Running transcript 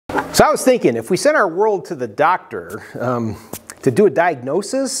So I was thinking, if we sent our world to the doctor to do a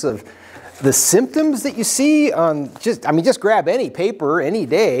diagnosis of the symptoms that you see on just grab any paper any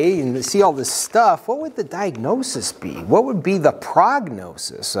day and see all this stuff, what would the diagnosis be? What would be the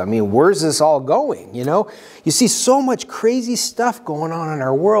prognosis? I mean, where's this all going, you know? You see so much crazy stuff going on in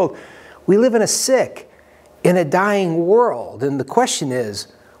our world. We live in a sick, in a dying world. And the question is,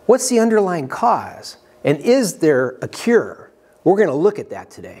 what's the underlying cause? And is there a cure? We're going to look at that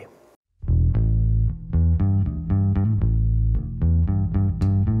today.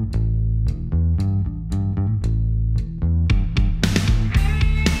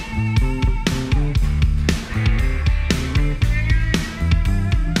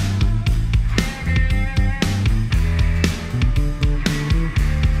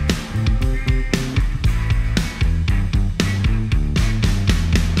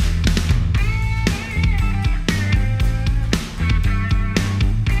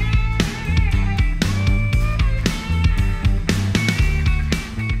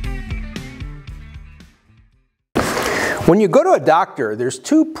 When you go to a doctor, there's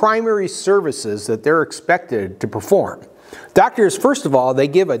two primary services that they're expected to perform. Doctors, first of all, they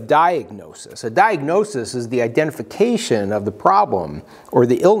give a diagnosis. A diagnosis is the identification of the problem or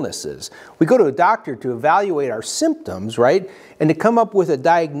the illnesses. We go to a doctor to evaluate our symptoms, right? And to come up with a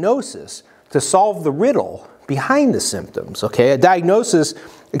diagnosis to solve the riddle behind the symptoms, okay? A diagnosis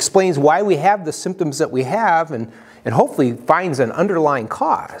explains why we have the symptoms that we have and hopefully finds an underlying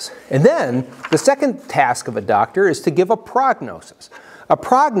cause. And then the second task of a doctor is to give a prognosis. A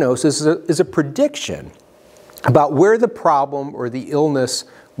prognosis is a prediction about where the problem or the illness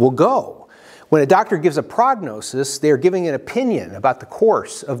will go. When a doctor gives a prognosis, they're giving an opinion about the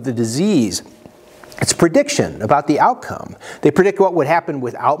course of the disease. It's prediction about the outcome. They predict what would happen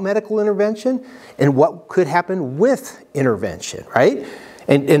without medical intervention and what could happen with intervention, right?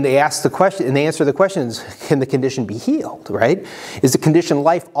 And they ask the question, and they answer the questions, can the condition be healed, right? Is the condition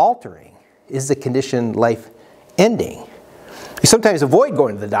life-altering? Is the condition life-ending? We sometimes avoid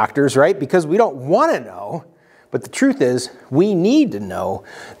going to the doctors, right? Because we don't want to know, but the truth is, we need to know.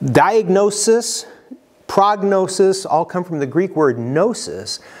 Diagnosis, prognosis, all come from the Greek word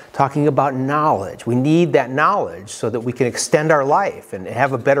gnosis, talking about knowledge. We need that knowledge so that we can extend our life and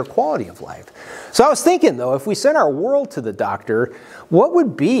have a better quality of life. So I was thinking, though, if we sent our world to the doctor, what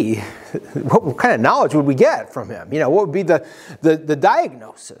kind of knowledge would we get from him? You know, what would be the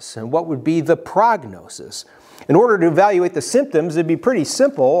diagnosis and what would be the prognosis? In order to evaluate the symptoms, it'd be pretty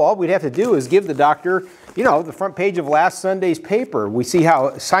simple. All we'd have to do is give the doctor, you know, the front page of last Sunday's paper. We see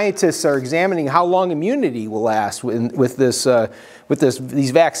how scientists are examining how long immunity will last with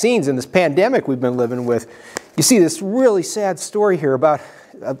these vaccines and this pandemic we've been living with. You see this really sad story here about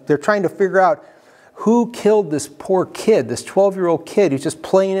they're trying to figure out who killed this poor kid, this 12-year-old kid who's just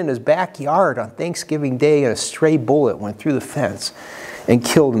playing in his backyard on Thanksgiving Day and a stray bullet went through the fence and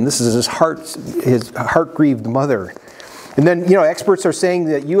killed him. This is his heart-grieved mother. And then, you know, experts are saying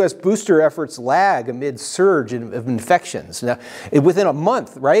that U.S. booster efforts lag amid surge of infections. Now, within a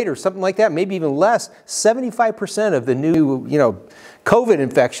month, right, or something like that, maybe even less, 75% of the new, you know, COVID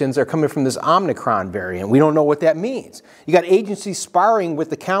infections are coming from this Omicron variant. We don't know what that means. You got agencies sparring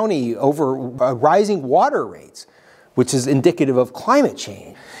with the county over rising water rates, which is indicative of climate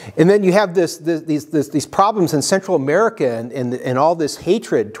change. And then you have these problems in Central America and all this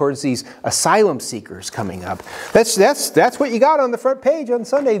hatred towards these asylum seekers coming up. That's what you got on the front page on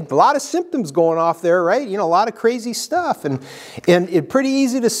Sunday. A lot of symptoms going off there, right? You know, a lot of crazy stuff. And it's pretty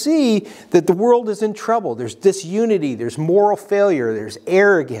easy to see that the world is in trouble. There's disunity, there's moral failure, there's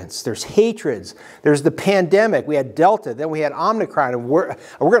arrogance, there's hatreds, there's the pandemic. We had Delta, then we had Omicron, and we're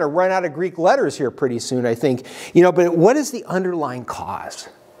going to run out of Greek letters here pretty soon, I think. You know, but what is the underlying cause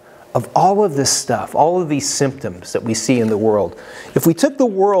of all of this stuff, all of these symptoms that we see in the world? If we took the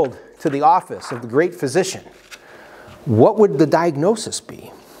world to the office of the great physician, what would the diagnosis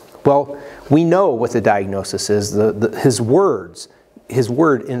be? Well, we know what the diagnosis is. His word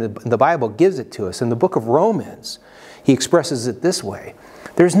in the Bible gives it to us. In the book of Romans, he expresses it this way.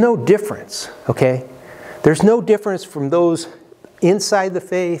 There's no difference, okay? There's no difference from those inside the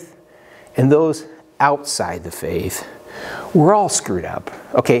faith and those outside the faith. We're all screwed up.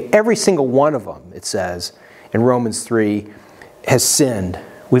 Okay, every single one of them, it says in Romans 3, has sinned.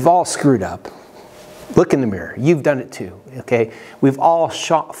 We've all screwed up. Look in the mirror. You've done it too. Okay, we've all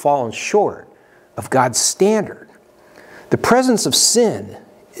fallen short of God's standard. The presence of sin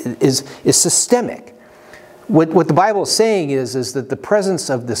is systemic. What the Bible is saying is that the presence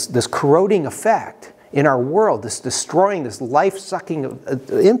of this corroding effect in our world, this destroying, this life-sucking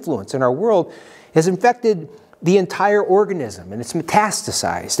influence in our world, has infected the entire organism, and it's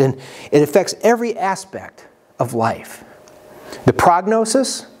metastasized, and it affects every aspect of life. The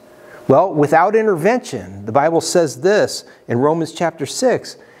prognosis, well, without intervention, the Bible says this in Romans chapter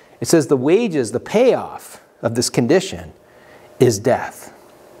 6. It says the wages, the payoff of this condition is death.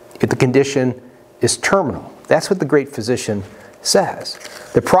 If the condition is terminal. That's what the great physician says.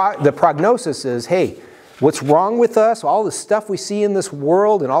 The prognosis is, hey, what's wrong with us, all the stuff we see in this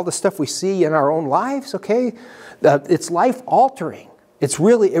world and all the stuff we see in our own lives, okay, it's life altering. It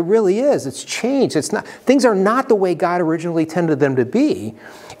really is. It's changed. Things are not the way God originally intended them to be,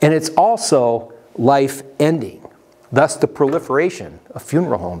 and it's also life ending. Thus the proliferation of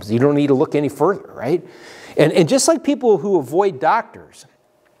funeral homes. You don't need to look any further, right? And just like people who avoid doctors,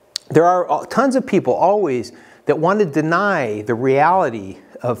 there are tons of people always that want to deny the reality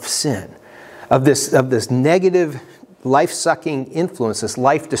of sin, of this negative life-sucking influence, this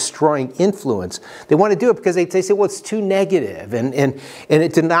life-destroying influence. They want to do it because they say, well, it's too negative, and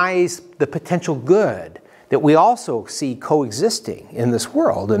it denies the potential good that we also see coexisting in this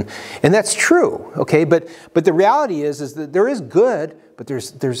world. And that's true, okay? But the reality is that there is good, but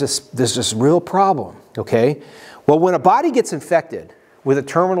there's this real problem, okay? Well, when a body gets infected with a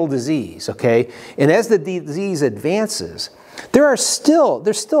terminal disease, okay, and as the disease advances, there's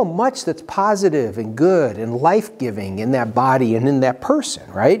still much that's positive and good and life-giving in that body and in that person,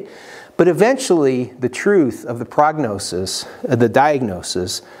 right? But eventually, the truth of the prognosis, the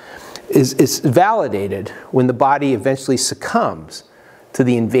diagnosis, is validated when the body eventually succumbs to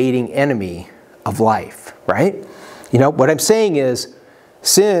the invading enemy of life, right? You know, what I'm saying is,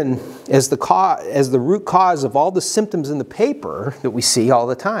 sin as the root cause of all the symptoms in the paper that we see all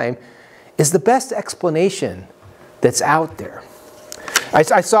the time is the best explanation that's out there. I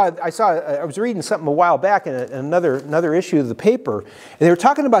was reading something a while back in another issue of the paper, and they were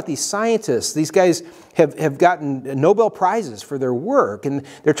talking about these scientists. These guys have gotten Nobel Prizes for their work, and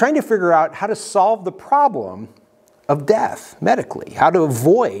they're trying to figure out how to solve the problem of death medically, how to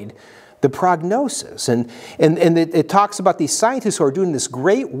avoid the prognosis. And it talks about these scientists who are doing this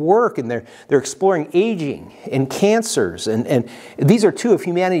great work, and they're exploring aging and cancers, and these are two of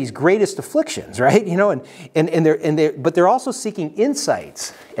humanity's greatest afflictions, right? You know, but they're also seeking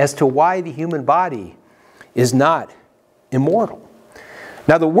insights as to why the human body is not immortal.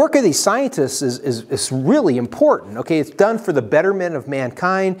 Now, the work of these scientists is really important, okay? It's done for the betterment of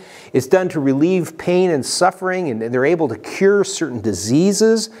mankind. It's done to relieve pain and suffering, and they're able to cure certain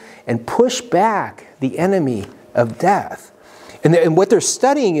diseases and push back the enemy of death. And what they're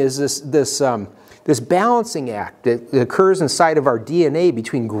studying is this balancing act that occurs inside of our DNA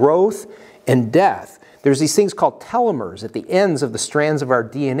between growth and death. There's these things called telomeres at the ends of the strands of our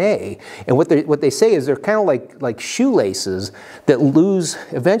DNA, and what they say is they're kind of like shoelaces that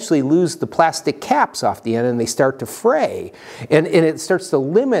eventually lose the plastic caps off the end, and they start to fray, and it starts to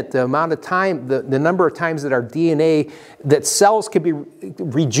limit the amount of time, the number of times that our DNA, that cells can be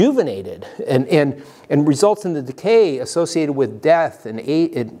rejuvenated, and results in the decay associated with death and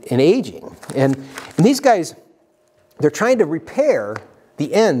aging. And these guys, they're trying to repair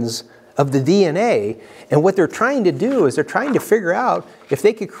the ends of the DNA, and what they're trying to do is they're trying to figure out if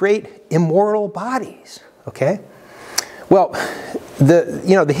they could create immortal bodies, okay? Well,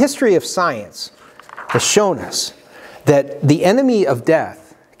 the history of science has shown us that the enemy of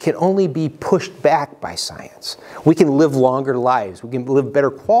death can only be pushed back by science. We can live longer lives, we can live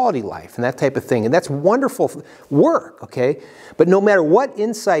better quality life, and that type of thing, and that's wonderful work, okay? But no matter what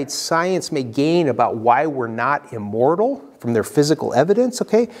insights science may gain about why we're not immortal from their physical evidence,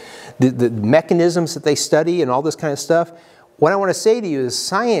 okay, the mechanisms that they study and all this kind of stuff, what I want to say to you is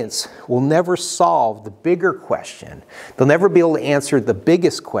science will never solve the bigger question. They'll never be able to answer the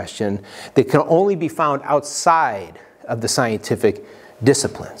biggest question that can only be found outside of the scientific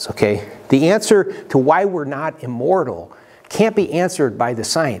disciplines, okay? The answer to why we're not immortal can't be answered by the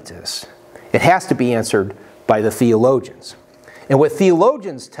scientists. It has to be answered by the theologians. And what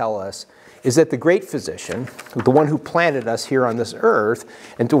theologians tell us is that the great physician, the one who planted us here on this earth,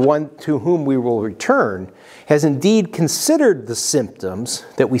 and the one to whom we will return, has indeed considered the symptoms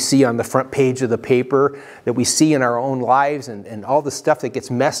that we see on the front page of the paper, that we see in our own lives, and all the stuff that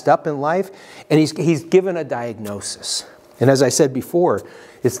gets messed up in life, and he's given a diagnosis. And as I said before,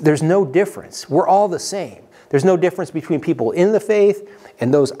 there's no difference. We're all the same. There's no difference between people in the faith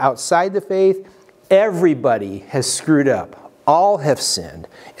and those outside the faith. Everybody has screwed up. All have sinned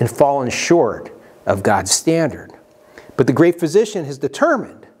and fallen short of God's standard. But the great physician has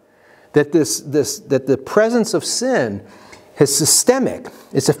determined that that the presence of sin is systemic.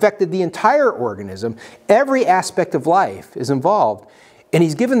 It's affected the entire organism. Every aspect of life is involved. And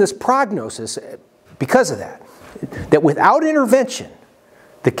he's given this prognosis because of that. that without intervention,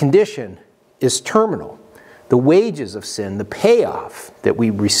 the condition is terminal. The wages of sin, the payoff that we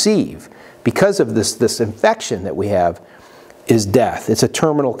receive because of this infection that we have, is death. It's a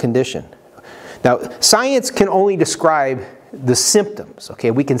terminal condition. Now, science can only describe the symptoms,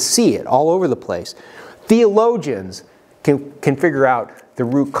 okay? We can see it all over the place. Theologians can figure out the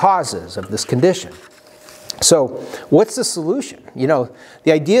root causes of this condition. So, what's the solution? You know,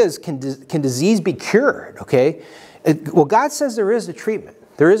 the idea is, can disease be cured, okay? Well, God says there is a treatment.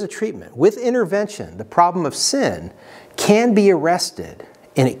 There is a treatment. With intervention, the problem of sin can be arrested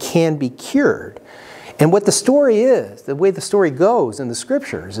and it can be cured. And what the story is, the way the story goes in the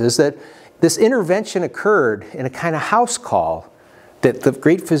scriptures, is that this intervention occurred in a kind of house call that the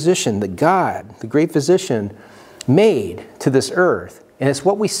great physician, that God, the great physician, made to this earth. And it's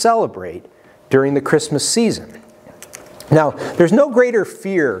what we celebrate during the Christmas season. Now, there's no greater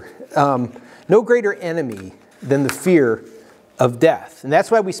fear, no greater enemy than the fear of death. And that's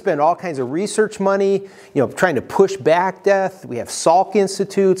why we spend all kinds of research money, trying to push back death. We have Salk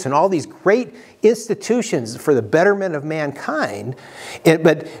Institutes and all these great institutions for the betterment of mankind.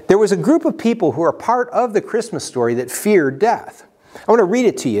 But there was a group of people who are part of the Christmas story that feared death. I want to read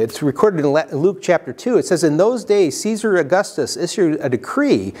it to you. It's recorded in Luke chapter 2. It says, "In those days, Caesar Augustus issued a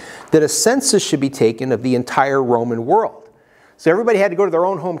decree that a census should be taken of the entire Roman world." So everybody had to go to their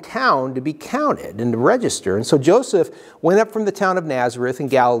own hometown to be counted and to register. And so Joseph went up from the town of Nazareth in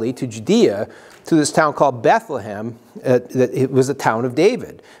Galilee to Judea, to this town called Bethlehem. It was the town of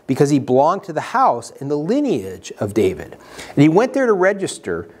David, because he belonged to the house and the lineage of David. And he went there to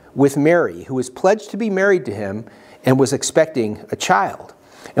register with Mary, who was pledged to be married to him and was expecting a child.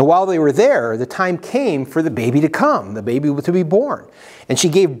 And while they were there, the time came for the baby to come, the baby to be born. And she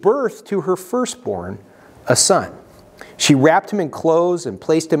gave birth to her firstborn, a son. She wrapped him in clothes and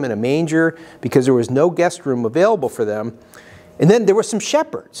placed him in a manger because there was no guest room available for them. And then there were some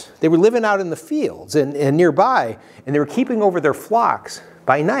shepherds. They were living out in the fields and nearby, and they were keeping over their flocks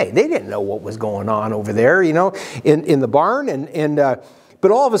by night. They didn't know what was going on over there, in the barn. But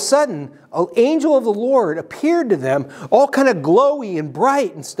all of a sudden, an angel of the Lord appeared to them, all kind of glowy and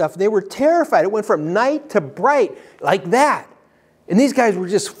bright and stuff. They were terrified. It went from night to bright like that. And these guys were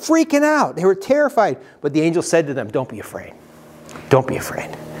just freaking out. They were terrified. But the angel said to them, "Don't be afraid. Don't be afraid.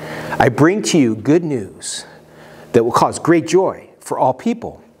 I bring to you good news that will cause great joy for all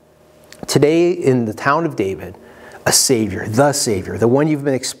people. Today in the town of David, a Savior, the one you've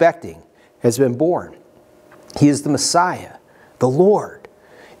been expecting, has been born. He is the Messiah, the Lord.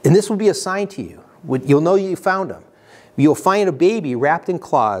 And this will be a sign to you. You'll know you found him. You'll find a baby wrapped in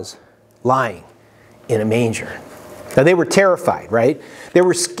cloths lying in a manger." Now, they were terrified, right? They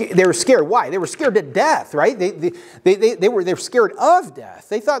were scared. Why? They were scared to death, right? They were scared of death.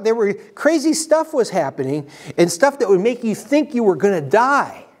 They thought crazy stuff was happening, and stuff that would make you think you were going to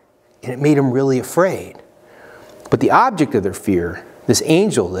die. And it made them really afraid. But the object of their fear, this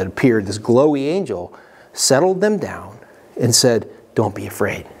angel that appeared, this glowy angel, settled them down and said, "Don't be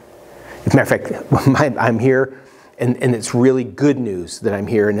afraid. As a matter of fact, I'm here, and it's really good news that I'm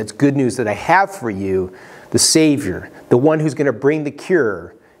here, and it's good news that I have for you. The Savior, the one who's going to bring the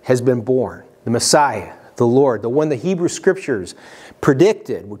cure, has been born. The Messiah, the Lord, the one the Hebrew Scriptures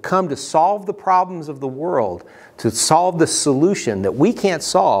predicted would come to solve the problems of the world, to solve the solution that we can't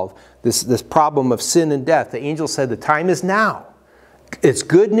solve, this problem of sin and death." The angel said, the time is now. It's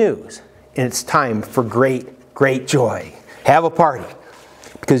good news, and it's time for great, great joy. Have a party,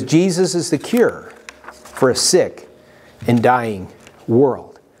 because Jesus is the cure for a sick and dying world.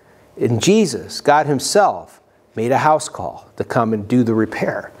 And Jesus, God himself, made a house call to come and do the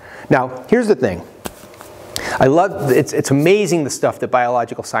repair. Now, here's the thing. It's amazing the stuff that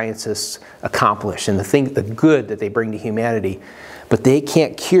biological scientists accomplish and the good that they bring to humanity, but they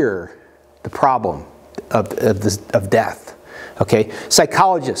can't cure the problem of death. Okay?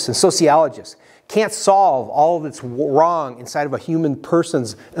 Psychologists and sociologists can't solve all that's wrong inside of a human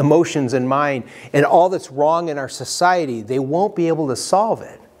person's emotions and mind, and all that's wrong in our society. They won't be able to solve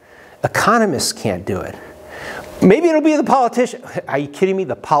it. Economists can't do it. Maybe it'll be the politicians. Are you kidding me?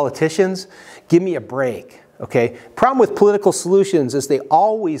 The politicians? Give me a break. Okay? Problem with political solutions is they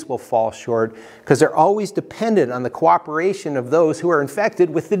always will fall short because they're always dependent on the cooperation of those who are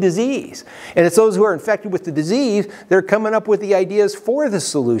infected with the disease. And it's those who are infected with the disease that are coming up with the ideas for the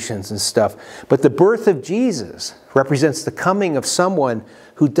solutions and stuff. But the birth of Jesus represents the coming of someone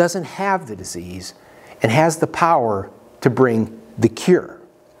who doesn't have the disease and has the power to bring the cure.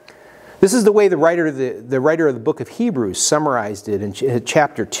 This is the way the writer of the book of Hebrews summarized it in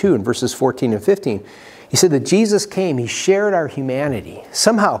chapter 2 in verses 14 and 15. He said that Jesus came, he shared our humanity.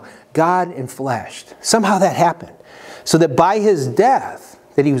 Somehow God enfleshed. Somehow that happened. So that by his death,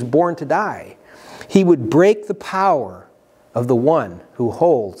 that he was born to die, he would break the power of the one who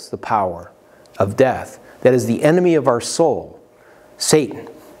holds the power of death. That is the enemy of our soul, Satan.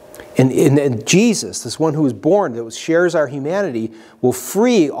 And Jesus, this one who was born, that shares our humanity, will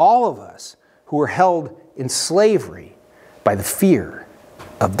free all of us who are held in slavery by the fear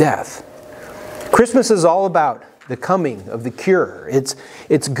of death. Christmas is all about the coming of the cure.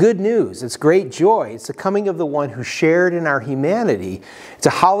 It's good news. It's great joy. It's the coming of the one who shared in our humanity. It's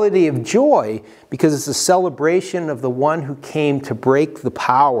a holiday of joy because it's a celebration of the one who came to break the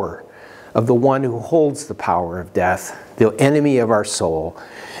power of the one who holds the power of death, the enemy of our soul,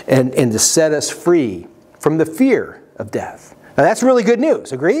 and to set us free from the fear of death. Now that's really good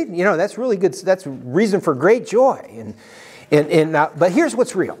news. Agreed? You know, that's really good. That's reason for great joy. But here's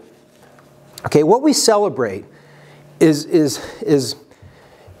what's real. Okay, what we celebrate is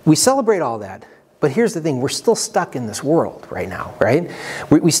we celebrate all that, but here's the thing, we're still stuck in this world right now, right?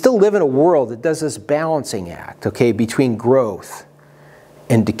 We still live in a world that does this balancing act, okay, between growth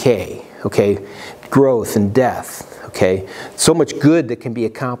and decay, okay, growth and death, okay, so much good that can be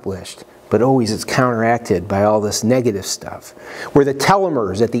accomplished, but always it's counteracted by all this negative stuff. Where the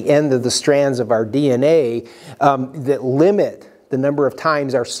telomeres at the end of the strands of our DNA that limit the number of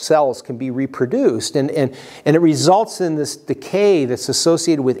times our cells can be reproduced. And it results in this decay that's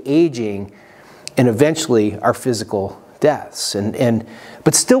associated with aging and eventually our physical deaths.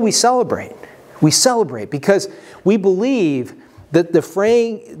 But still we celebrate. We celebrate because we believe that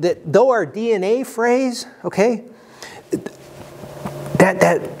that though our DNA frays, okay,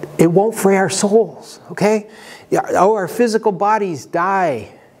 that it won't fray our souls, okay? Oh, our physical bodies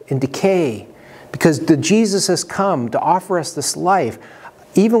die and decay, because Jesus has come to offer us this life.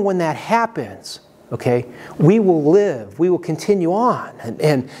 Even when that happens, okay, we will live. We will continue on.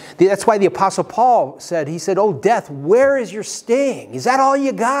 And that's why the Apostle Paul said, he said, oh, death, where is your sting? Is that all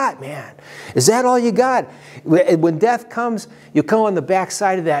you got, man? Is that all you got? When death comes, you'll come on the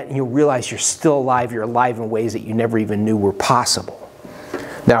backside of that and you'll realize you're still alive. You're alive in ways that you never even knew were possible.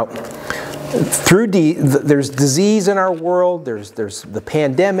 Now, there's disease in our world. There's the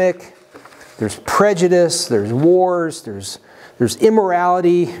pandemic. There's prejudice, there's wars, there's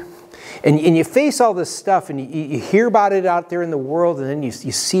immorality, and you face all this stuff and you hear about it out there in the world, and then you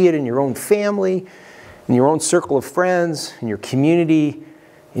see it in your own family, in your own circle of friends, in your community,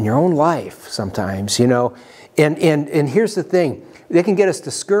 in your own life sometimes, you know. And here's the thing, it can get us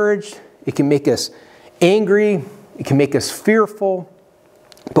discouraged, it can make us angry, it can make us fearful,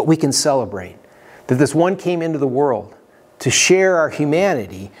 but we can celebrate that this one came into the world to share our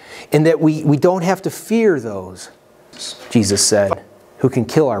humanity, and that we don't have to fear those, Jesus said, who can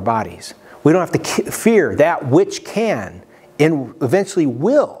kill our bodies. We don't have to fear that which can and eventually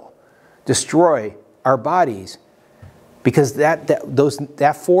will destroy our bodies, because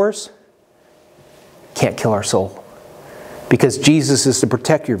that force can't kill our soul, because Jesus is the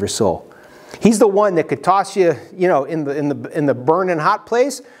protector of your soul. He's the one that could toss you, you know, in the burning hot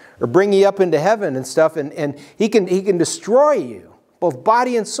place, or bring you up into heaven and stuff, and he can destroy you, both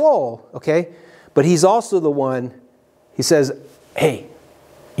body and soul, okay? But he's also the one, he says, hey,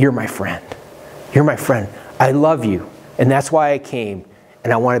 you're my friend. You're my friend. I love you, and that's why I came,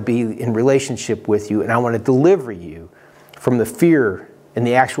 and I want to be in relationship with you, and I want to deliver you from the fear and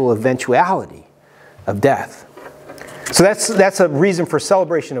the actual eventuality of death. So that's a reason for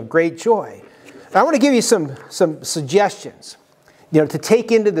celebration of great joy. I want to give you some suggestions, you know, to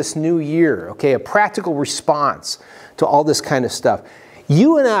take into this new year, okay, a practical response to all this kind of stuff.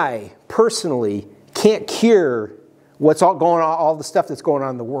 You and I personally can't cure what's all going on, all the stuff that's going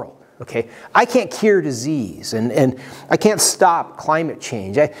on in the world. Okay, I can't cure disease, and I can't stop climate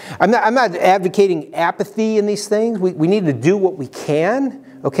change. I'm not advocating apathy in these things. We need to do what we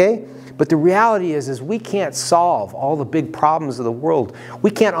can, okay? But the reality is we can't solve all the big problems of the world. We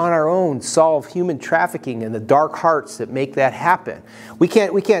can't on our own solve human trafficking and the dark hearts that make that happen. We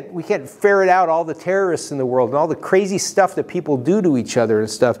can't ferret out all the terrorists in the world and all the crazy stuff that people do to each other and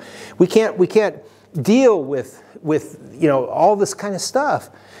stuff. We can't deal with you know, all this kind of stuff.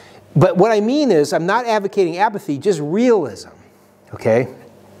 But what I mean is, I'm not advocating apathy, just realism, okay?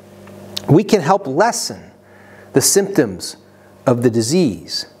 We can help lessen the symptoms of the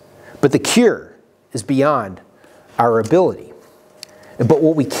disease, but the cure is beyond our ability. But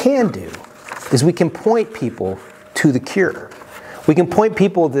what we can do is we can point people to the cure. We can point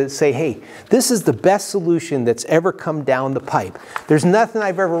people to say, hey, this is the best solution that's ever come down the pipe. There's nothing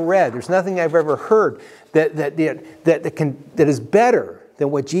I've ever read, there's nothing I've ever heard that is better than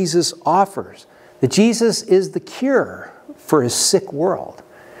what Jesus offers. That Jesus is the cure for his sick world.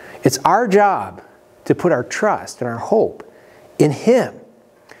 It's our job to put our trust and our hope in Him.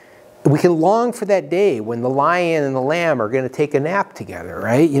 We can long for that day when the lion and the lamb are going to take a nap together,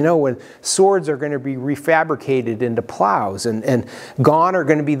 right? You know, when swords are going to be refabricated into plows, and gone are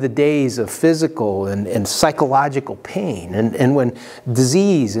going to be the days of physical and psychological pain, and when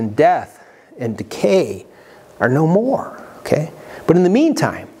disease and death and decay are no more, okay? But in the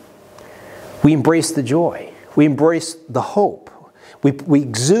meantime, we embrace the joy. We embrace the hope. We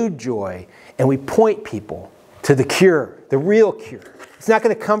exude joy, and we point people to the cure, the real cure. It's not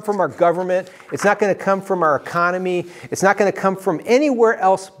going to come from our government. It's not going to come from our economy. It's not going to come from anywhere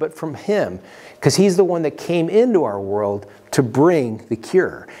else but from Him, because He's the one that came into our world to bring the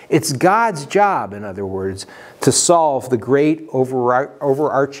cure. It's God's job, in other words, to solve the great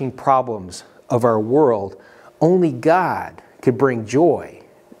overarching problems of our world. Only God could bring joy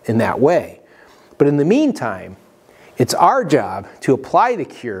in that way. But in the meantime, it's our job to apply the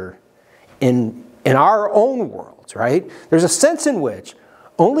cure in our own worlds, right? There's a sense in which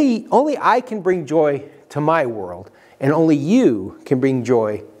only I can bring joy to my world, and only you can bring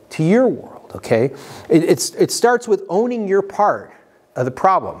joy to your world, okay? It starts with owning your part of the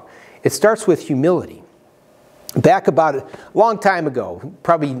problem. It starts with humility. Back about a long time ago,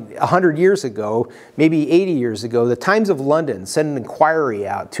 probably 100 years ago, maybe 80 years ago, the Times of London sent an inquiry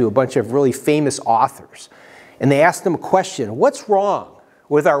out to a bunch of really famous authors. And they asked them a question: what's wrong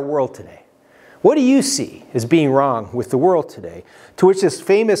with our world today? What do you see as being wrong with the world today? To which this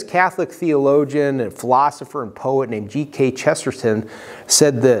famous Catholic theologian and philosopher and poet named G.K. Chesterton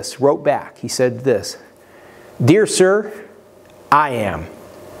said this, wrote back. He said this: "Dear sir, I am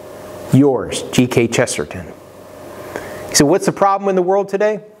yours, G.K. Chesterton." He said, what's the problem in the world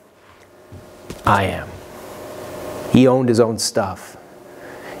today? I am. He owned his own stuff.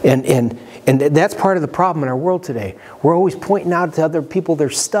 And that's part of the problem in our world today. We're always pointing out to other people their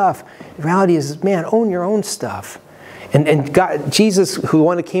stuff. The reality is, man, own your own stuff. And God, Jesus, who the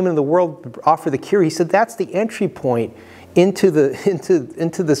one that came into the world to offer the cure, He said that's the entry point into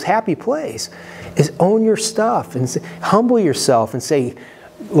this happy place, is own your stuff and humble yourself and say,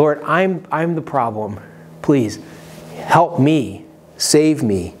 Lord, I'm the problem. Please help me, save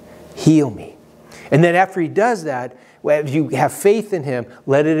me, heal me. And then after He does that, as you have faith in Him,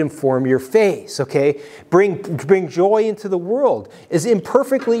 let it inform your face, okay? Bring joy into the world. As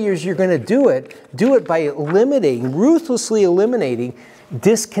imperfectly as you're going to do it by ruthlessly eliminating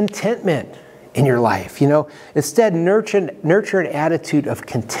discontentment in your life, you know? Instead, nurture an attitude of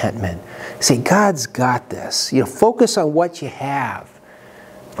contentment. Say, God's got this. You know, focus on what you have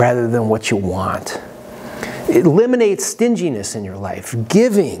rather than what you want. Eliminate stinginess in your life,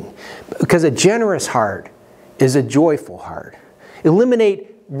 giving, because a generous heart is a joyful heart.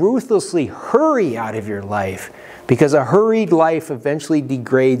 Eliminate ruthlessly hurry out of your life, because a hurried life eventually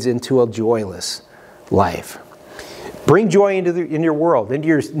degrades into a joyless life. Bring joy into your world, into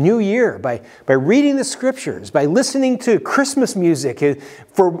your new year by reading the Scriptures, by listening to Christmas music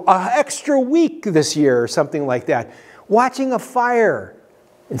for an extra week this year or something like that. Watching a fire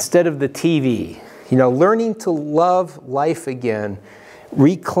instead of the TV. You know, learning to love life again,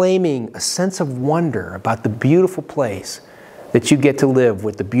 reclaiming a sense of wonder about the beautiful place that you get to live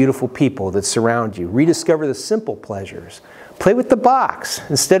with the beautiful people that surround you. Rediscover the simple pleasures. Play with the box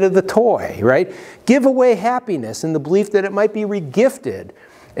instead of the toy, right? Give away happiness in the belief that it might be regifted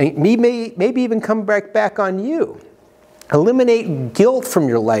and maybe even come back on you. Eliminate guilt from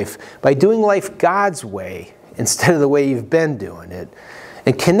your life by doing life God's way instead of the way you've been doing it.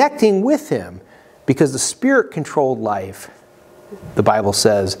 And connecting with Him, because the Spirit-controlled life, the Bible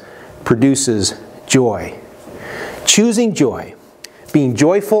says, produces joy. Choosing joy, being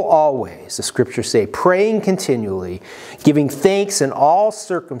joyful always, the Scriptures say, praying continually, giving thanks in all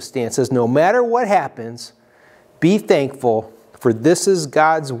circumstances, no matter what happens, be thankful, for this is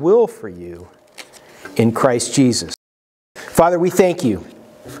God's will for you in Christ Jesus. Father, we thank You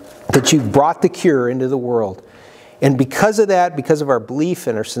that You've brought the cure into the world. And because of that, because of our belief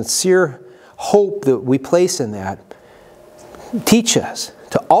and our sincere hope that we place in that, teach us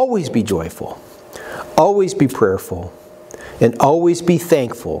to always be joyful, always be prayerful, and always be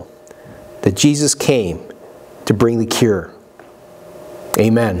thankful that Jesus came to bring the cure.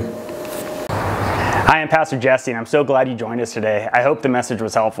 Amen. Hi, I'm Pastor Jesse, and I'm so glad you joined us today. I hope the message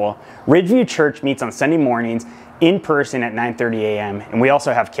was helpful. Ridgeview Church meets on Sunday mornings in person at 9:30 a.m., and we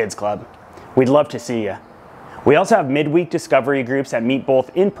also have Kids Club. We'd love to see you. We also have midweek discovery groups that meet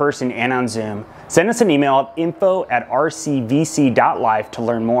both in person and on Zoom. Send us an email at info@rcvc.life to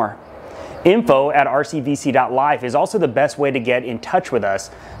learn more. Info@rcvc.life is also the best way to get in touch with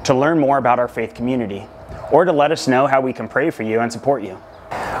us to learn more about our faith community, or to let us know how we can pray for you and support you.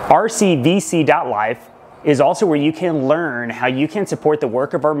 rcvc.life is also where you can learn how you can support the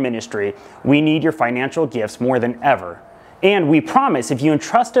work of our ministry. We need your financial gifts more than ever. And we promise if you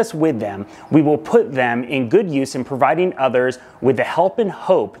entrust us with them, we will put them in good use in providing others with the help and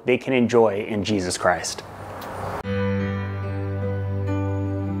hope they can enjoy in Jesus Christ.